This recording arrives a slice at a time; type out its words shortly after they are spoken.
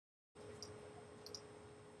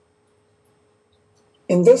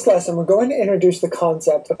In this lesson, we're going to introduce the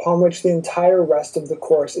concept upon which the entire rest of the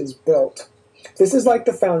course is built. This is like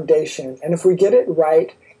the foundation, and if we get it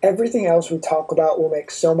right, everything else we talk about will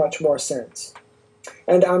make so much more sense.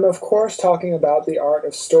 And I'm of course talking about the art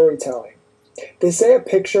of storytelling. They say a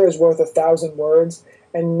picture is worth 1,000 words,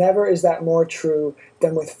 and never is that more true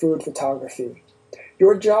than with food photography.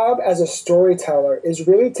 Your job as a storyteller is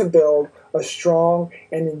really to build a strong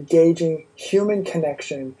and engaging human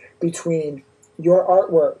connection between your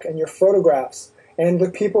artwork and your photographs and the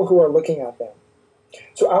people who are looking at them.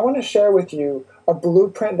 So I want to share with you a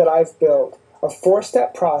blueprint that I've built, a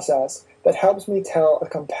 4-step process that helps me tell a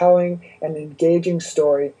compelling and engaging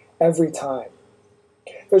story every time.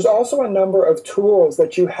 There's also a number of tools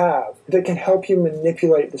that you have that can help you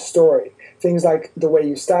manipulate the story. Things like the way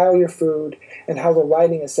you style your food and how the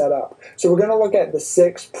lighting is set up. So we're going to look at the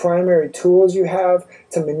 6 primary tools you have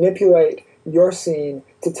to manipulate your scene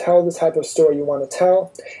to tell the type of story you want to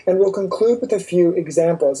tell, and we'll conclude with a few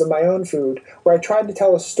examples of my own food where I tried to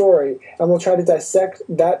tell a story, and we'll try to dissect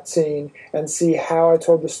that scene and see how I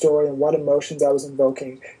told the story and what emotions I was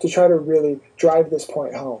invoking to try to really drive this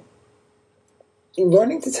point home.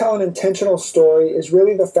 Learning to tell an intentional story is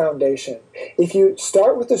really the foundation. If you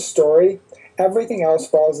start with a story, everything else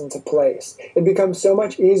falls into place. It becomes so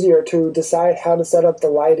much easier to decide how to set up the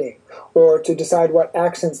lighting or to decide what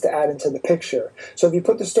accents to add into the picture. So if you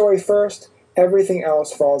put the story first, everything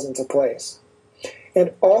else falls into place.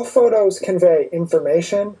 And all photos convey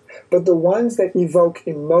information, but the ones that evoke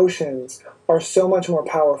emotions are so much more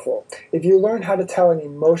powerful. If you learn how to tell an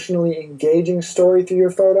emotionally engaging story through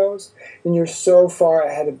your photos, then you're so far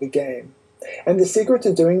ahead of the game. And the secret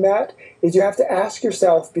to doing that is you have to ask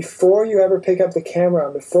yourself before you ever pick up the camera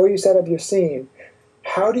and before you set up your scene,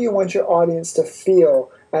 how do you want your audience to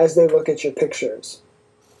feel as they look at your pictures?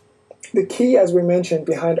 The key, as we mentioned,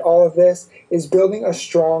 behind all of this is building a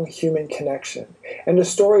strong human connection. And a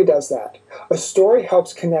story does that. A story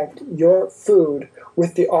helps connect your food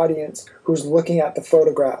with the audience who's looking at the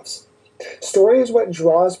photographs. Story is what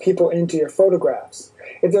draws people into your photographs.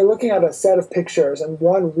 If they're looking at a set of pictures and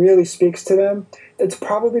one really speaks to them, it's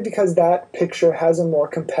probably because that picture has a more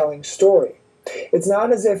compelling story. It's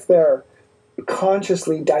not as if they're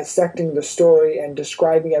consciously dissecting the story and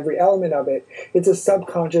describing every element of it. It's a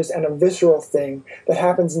subconscious and a visceral thing that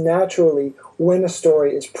happens naturally when a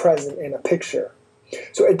story is present in a picture.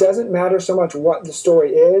 So it doesn't matter so much what the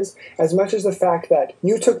story is, as much as the fact that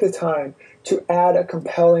you took the time to add a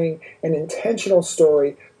compelling and intentional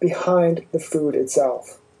story behind the food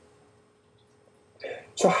itself.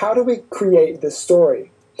 So how do we create this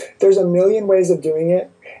story? There's a million ways of doing it,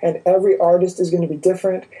 and every artist is going to be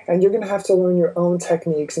different, and you're going to have to learn your own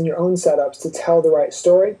techniques and your own setups to tell the right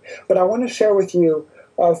story. But I want to share with you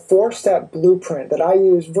a 4-step blueprint that I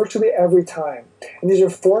use virtually every time. And these are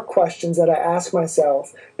 4 questions that I ask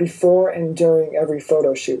myself before and during every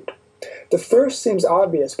photo shoot. The first seems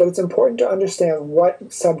obvious, but it's important to understand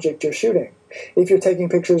what subject you're shooting. If you're taking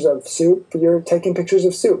pictures of soup, you're taking pictures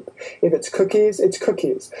of soup. If it's cookies, it's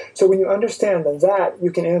cookies. So when you understand that,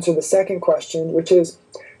 you can answer the second question, which is,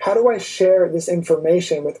 how do I share this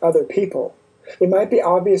information with other people? It might be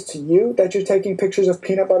obvious to you that you're taking pictures of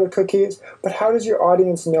peanut butter cookies, but how does your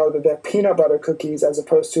audience know that they're peanut butter cookies as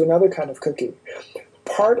opposed to another kind of cookie?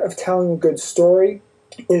 Part of telling a good story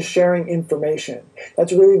is sharing information.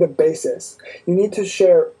 That's really the basis. You need to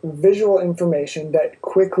share visual information that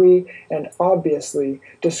quickly and obviously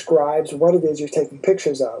describes what it is you're taking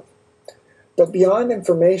pictures of. But beyond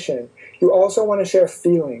information, you also want to share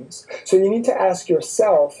feelings. So you need to ask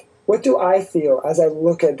yourself, what do I feel as I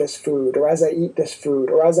look at this food, or as I eat this food,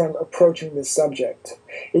 or as I'm approaching this subject?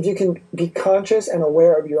 If you can be conscious and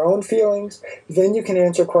aware of your own feelings, then you can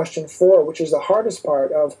answer question 4, which is the hardest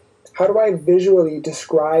part of, how do I visually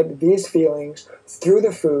describe these feelings through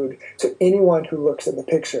the food to anyone who looks at the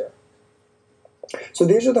picture? So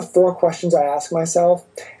these are the 4 questions I ask myself,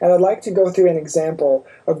 and I'd like to go through an example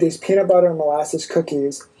of these peanut butter and molasses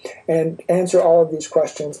cookies and answer all of these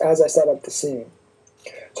questions as I set up the scene.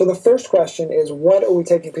 So the first question is, what are we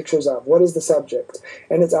taking pictures of? What is the subject?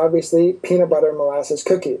 And it's obviously peanut butter and molasses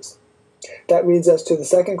cookies. That leads us to the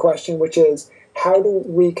second question, which is, how do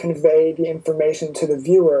we convey the information to the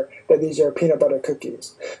viewer that these are peanut butter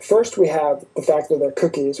cookies? First, we have the fact that they're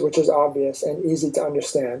cookies, which is obvious and easy to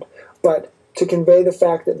understand. But to convey the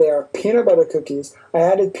fact that they are peanut butter cookies, I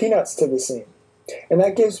added peanuts to the scene. And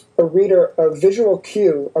that gives a reader a visual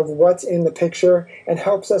cue of what's in the picture and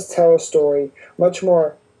helps us tell a story much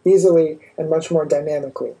more easily and much more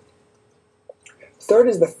dynamically. Third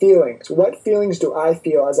is the feelings. What feelings do I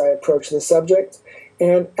feel as I approach the subject?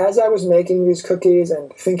 And as I was making these cookies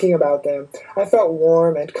and thinking about them, I felt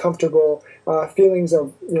warm and comfortable, feelings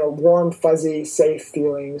of, warm, fuzzy, safe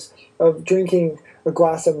feelings of drinking a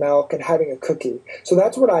glass of milk and having a cookie. So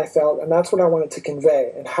that's what I felt, and that's what I wanted to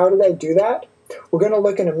convey. And how did I do that? We're going to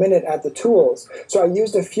look in a minute at the tools. So I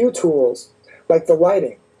used a few tools, like the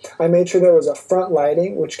lighting. I made sure there was a front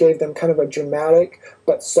lighting, which gave them kind of a dramatic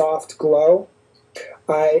but soft glow.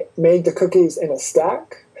 I made the cookies in a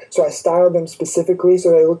stack, so I styled them specifically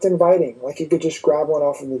so they looked inviting, like you could just grab one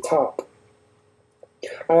off of the top.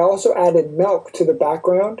 I also added milk to the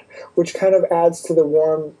background, which kind of adds to the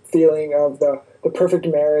warm feeling of the perfect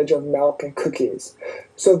marriage of milk and cookies.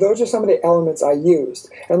 So those are some of the elements I used.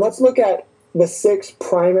 And let's look at the 6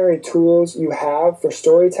 primary tools you have for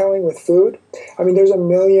storytelling with food. I mean, there's a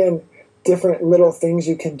million different little things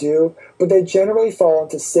you can do, but they generally fall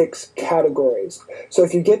into 6 categories. So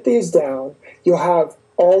if you get these down, you'll have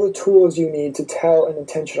all the tools you need to tell an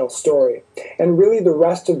intentional story. And really the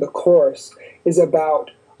rest of the course is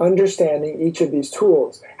about understanding each of these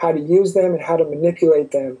tools, how to use them and how to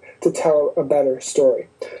manipulate them to tell a better story.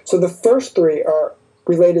 So the first 3 are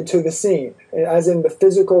related to the scene, as in the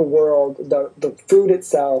physical world, the food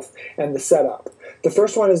itself, and the setup. The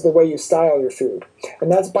first one is the way you style your food,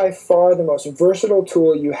 and that's by far the most versatile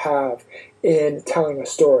tool you have in telling a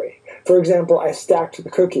story. For example, I stacked the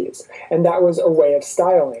cookies, and that was a way of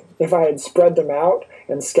styling. If I had spread them out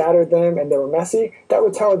and scattered them and they were messy, that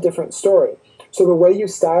would tell a different story. So the way you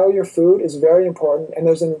style your food is very important, and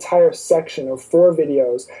there's an entire section of 4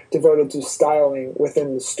 videos devoted to styling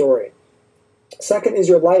within the story. Second is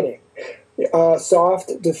your lighting.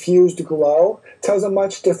 Soft, diffused glow tells a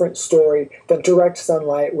much different story than direct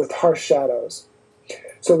sunlight with harsh shadows.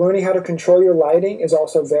 So learning how to control your lighting is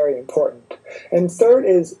also very important. And third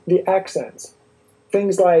is the accents.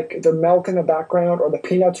 Things like the milk in the background or the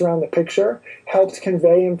peanuts around the picture helped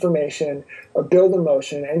convey information, build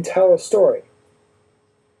emotion, and tell a story.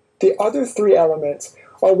 The other 3 elements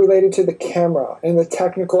are related to the camera and the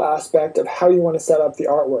technical aspect of how you want to set up the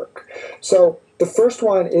artwork. So the first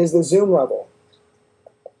one is the zoom level.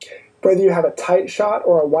 Whether you have a tight shot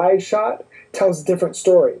or a wide shot tells different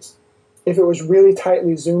stories. If it was really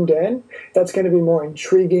tightly zoomed in, that's going to be more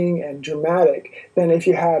intriguing and dramatic than if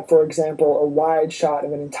you had, for example, a wide shot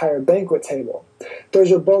of an entire banquet table.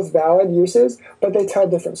 Those are both valid uses, but they tell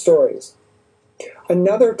different stories.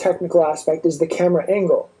 Another technical aspect is the camera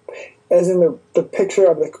angle. As in the picture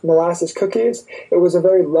of the molasses cookies, it was a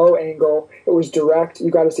very low angle, it was direct,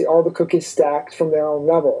 you got to see all the cookies stacked from their own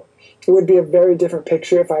level. It would be a very different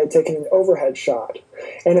picture if I had taken an overhead shot.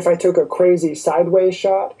 And if I took a crazy sideways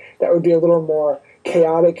shot, that would be a little more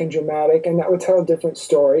chaotic and dramatic, and that would tell a different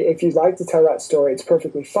story. If you'd like to tell that story, it's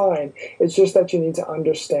perfectly fine. It's just that you need to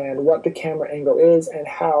understand what the camera angle is and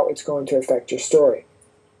how it's going to affect your story.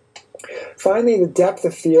 Finally, the depth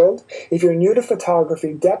of field. If you're new to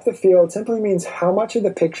photography, depth of field simply means how much of the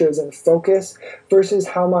picture is in focus versus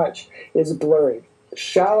how much is blurry.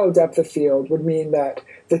 Shallow depth of field would mean that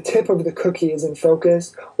the tip of the cookie is in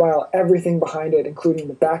focus while everything behind it, including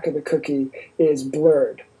the back of the cookie, is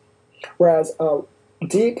blurred. Whereas a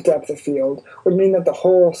deep depth of field would mean that the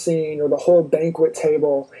whole scene or the whole banquet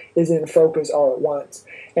table is in focus all at once.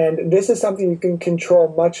 And this is something you can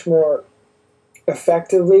control much more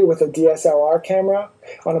effectively with a DSLR camera.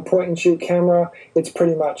 On a point-and-shoot camera, it's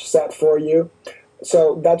pretty much set for you.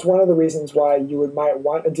 So that's one of the reasons why you might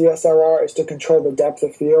want a DSLR, is to control the depth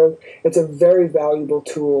of field. It's a very valuable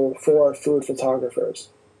tool for food photographers.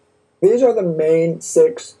 These are the main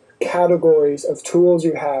 6 categories of tools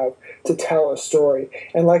you have to tell a story.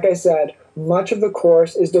 And like I said, much of the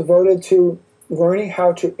course is devoted to learning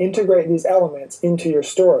how to integrate these elements into your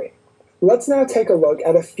story. Let's now take a look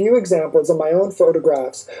at a few examples of my own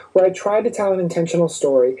photographs where I tried to tell an intentional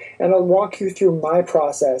story, and I'll walk you through my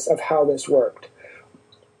process of how this worked.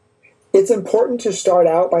 It's important to start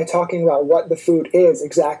out by talking about what the food is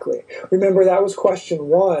exactly. Remember, that was question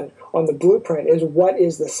 1 on the blueprint, is what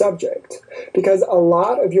is the subject? Because a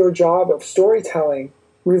lot of your job of storytelling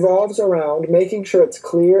revolves around making sure it's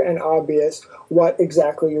clear and obvious what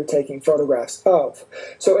exactly you're taking photographs of.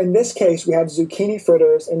 So in this case, we have zucchini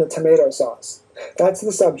fritters in a tomato sauce. That's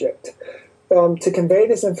the subject. To convey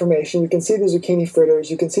this information, you can see the zucchini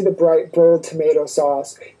fritters, you can see the bright, bold tomato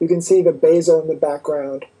sauce, you can see the basil in the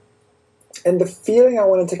background. And the feeling I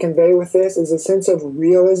wanted to convey with this is a sense of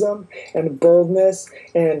realism and boldness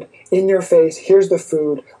and in your face, here's the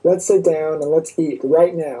food, let's sit down and let's eat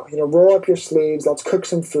right now. Roll up your sleeves, let's cook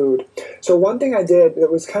some food. So one thing I did that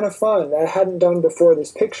was kind of fun that I hadn't done before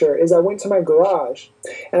this picture is I went to my garage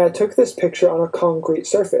and I took this picture on a concrete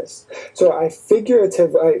surface. So I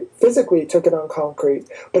physically took it on concrete,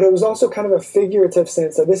 but it was also kind of a figurative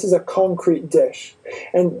sense that this is a concrete dish.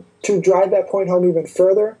 And to drive that point home even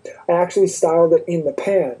further, I actually styled it in the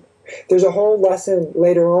pan. There's a whole lesson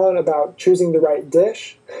later on about choosing the right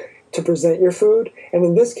dish to present your food, and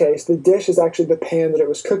in this case, the dish is actually the pan that it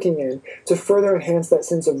was cooking in to further enhance that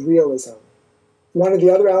sense of realism. One of the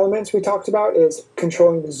other elements we talked about is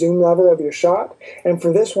controlling the zoom level of your shot, and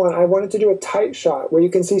for this one, I wanted to do a tight shot where you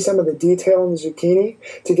can see some of the detail in the zucchini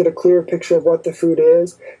to get a clearer picture of what the food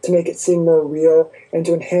is, to make it seem more real, and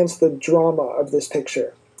to enhance the drama of this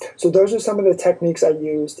picture. So those are some of the techniques I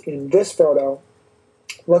used in this photo.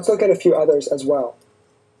 Let's look at a few others as well.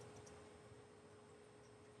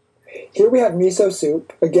 Here we have miso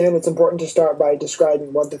soup. Again, it's important to start by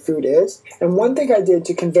describing what the food is. And one thing I did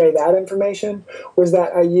to convey that information was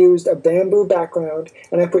that I used a bamboo background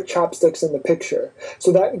and I put chopsticks in the picture.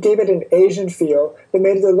 So that gave it an Asian feel that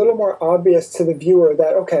made it a little more obvious to the viewer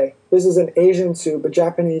that, okay, this is an Asian soup, a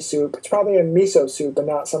Japanese soup. It's probably a miso soup and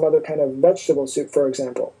not some other kind of vegetable soup, for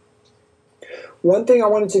example. One thing I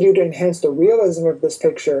wanted to do to enhance the realism of this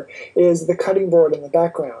picture is the cutting board in the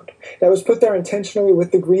background. That was put there intentionally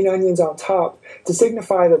with the green onions on top to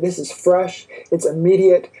signify that this is fresh, it's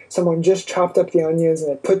immediate, someone just chopped up the onions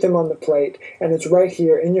and they put them on the plate, and it's right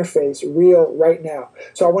here in your face, real, right now.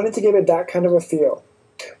 So I wanted to give it that kind of a feel.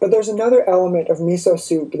 But there's another element of miso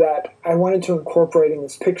soup that I wanted to incorporate in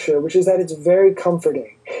this picture, which is that it's very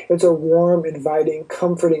comforting. It's a warm, inviting,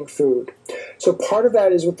 comforting food. So part of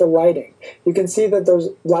that is with the lighting. You can see that there's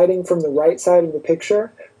lighting from the right side of the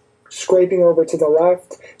picture, scraping over to the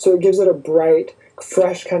left, so it gives it a bright,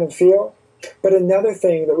 fresh kind of feel. But another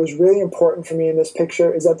thing that was really important for me in this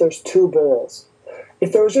picture is that there's two bowls.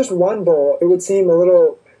 If there was just one bowl, it would seem a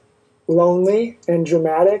little lonely and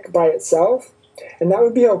dramatic by itself, and that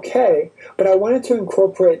would be okay, but I wanted to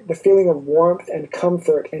incorporate the feeling of warmth and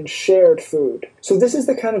comfort and shared food. So this is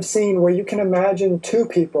the kind of scene where you can imagine two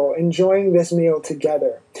people enjoying this meal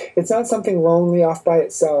together. It's not something lonely off by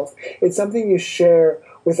itself. It's something you share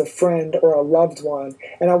with a friend or a loved one,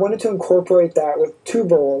 and I wanted to incorporate that with two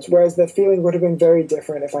bowls, whereas the feeling would have been very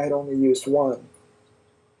different if I had only used one.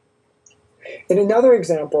 In another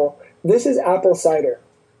example, this is apple cider.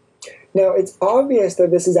 Now, it's obvious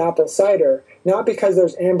that this is apple cider, not because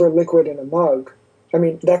there's amber liquid in a mug. I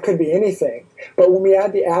mean, that could be anything. But when we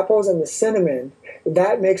add the apples and the cinnamon,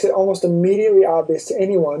 that makes it almost immediately obvious to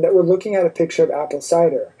anyone that we're looking at a picture of apple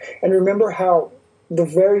cider. And remember how the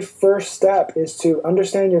very first step is to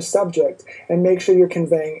understand your subject and make sure you're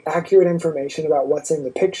conveying accurate information about what's in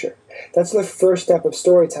the picture. That's the first step of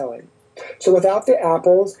storytelling. So without the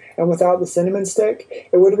apples and without the cinnamon stick,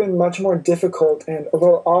 it would have been much more difficult and a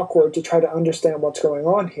little awkward to try to understand what's going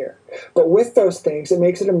on here. But with those things, it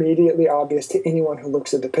makes it immediately obvious to anyone who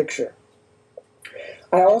looks at the picture.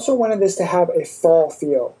 I also wanted this to have a fall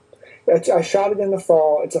feel. I shot it in the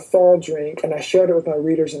fall, it's a fall drink, and I shared it with my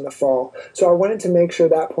readers in the fall, so I wanted to make sure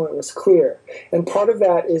that point was clear. And part of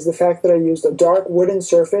that is the fact that I used a dark wooden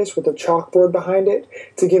surface with a chalkboard behind it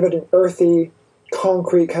to give it an earthy,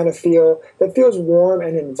 concrete kind of feel that feels warm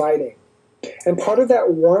and inviting. And part of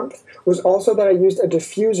that warmth was also that I used a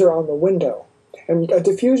diffuser on the window. And a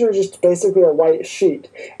diffuser is just basically a white sheet.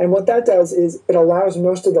 And what that does is it allows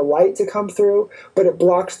most of the light to come through, but it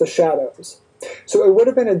blocks the shadows. So it would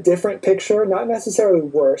have been a different picture, not necessarily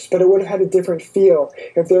worse, but it would have had a different feel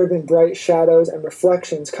if there had been bright shadows and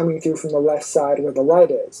reflections coming through from the left side where the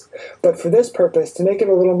light is. But for this purpose, to make it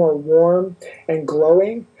a little more warm and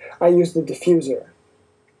glowing, I used the diffuser.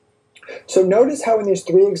 So notice how in these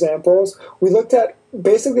three examples, we looked at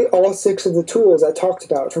basically all 6 of the tools I talked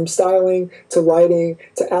about, from styling to lighting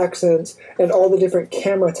to accents and all the different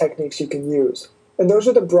camera techniques you can use. And those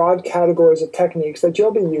are the broad categories of techniques that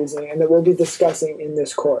you'll be using and that we'll be discussing in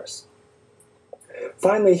this course.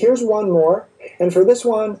 Finally, here's one more, and for this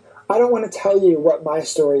one, I don't want to tell you what my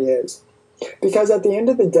story is. Because at the end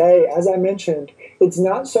of the day, as I mentioned, it's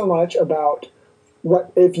not so much about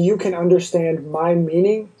what if you can understand my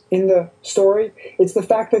meaning in the story, it's the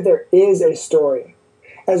fact that there is a story.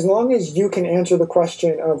 As long as you can answer the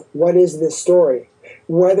question of what is this story,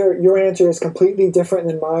 whether your answer is completely different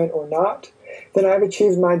than mine or not, then I've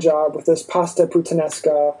achieved my job with this pasta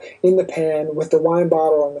puttanesca in the pan with the wine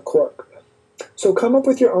bottle and the cork. So come up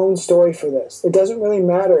with your own story for this. It doesn't really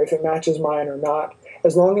matter if it matches mine or not.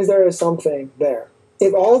 as long as there is something there.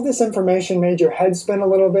 If all of this information made your head spin a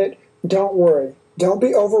little bit, don't worry. Don't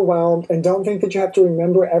be overwhelmed and don't think that you have to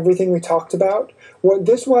remember everything we talked about. What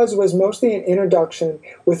this was mostly an introduction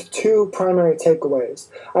with two primary takeaways.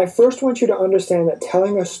 I first want you to understand that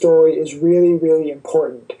telling a story is really, really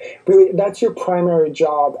important. Really, that's your primary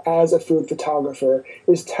job as a food photographer,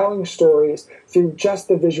 is telling stories through just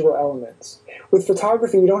the visual elements. With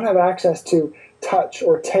photography, you don't have access to touch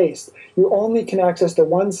or taste. You only can access the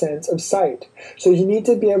one sense of sight. So you need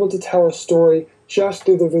to be able to tell a story just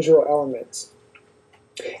through the visual elements.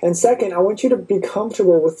 And second, I want you to be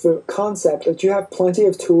comfortable with the concept that you have plenty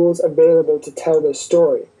of tools available to tell this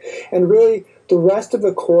story. And really, the rest of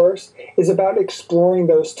the course is about exploring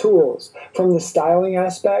those tools, from the styling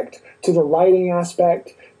aspect, to the lighting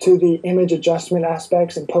aspect, to the image adjustment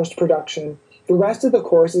aspects and post-production. The rest of the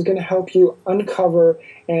course is going to help you uncover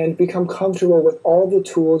and become comfortable with all the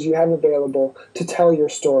tools you have available to tell your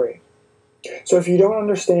story. So if you don't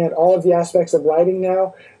understand all of the aspects of lighting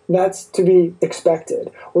now, that's to be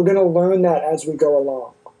expected. We're going to learn that as we go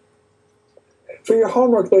along. For your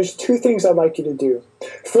homework, there's two things I'd like you to do.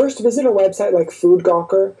 First, visit a website like Food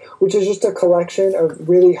Gawker, which is just a collection of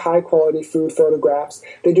really high-quality food photographs.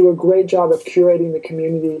 They do a great job of curating the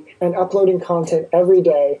community and uploading content every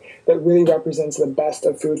day that really represents the best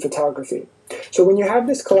of food photography. So when you have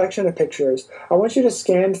this collection of pictures, I want you to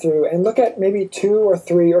scan through and look at maybe 2 or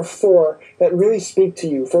 3 or 4 that really speak to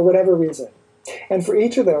you for whatever reason. And for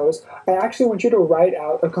each of those, I actually want you to write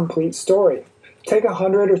out a complete story. Take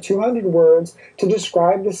 100 or 200 words to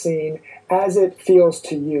describe the scene as it feels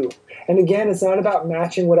to you. And again, it's not about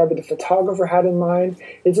matching whatever the photographer had in mind.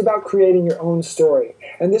 It's about creating your own story.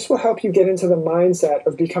 And this will help you get into the mindset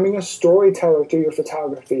of becoming a storyteller through your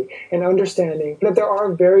photography and understanding that there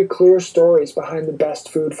are very clear stories behind the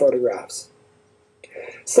best food photographs.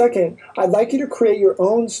 Second, I'd like you to create your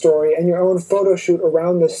own story and your own photo shoot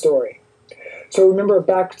around this story. So remember,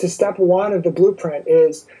 back to step 1 of the blueprint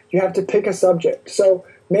is you have to pick a subject. So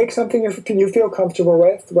make something you feel comfortable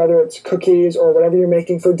with, whether it's cookies or whatever you're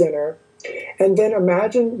making for dinner, and then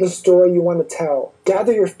imagine the story you want to tell.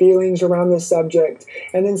 Gather your feelings around this subject,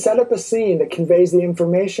 and then set up a scene that conveys the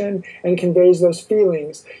information and conveys those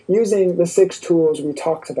feelings using the 6 tools we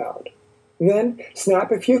talked about. Then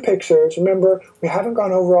snap a few pictures. Remember, we haven't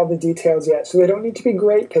gone over all the details yet, so they don't need to be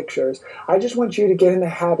great pictures. I just want you to get in the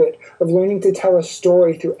habit of learning to tell a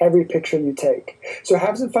story through every picture you take. So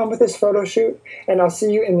have some fun with this photo shoot, and I'll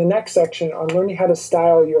see you in the next section on learning how to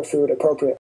style your food appropriately.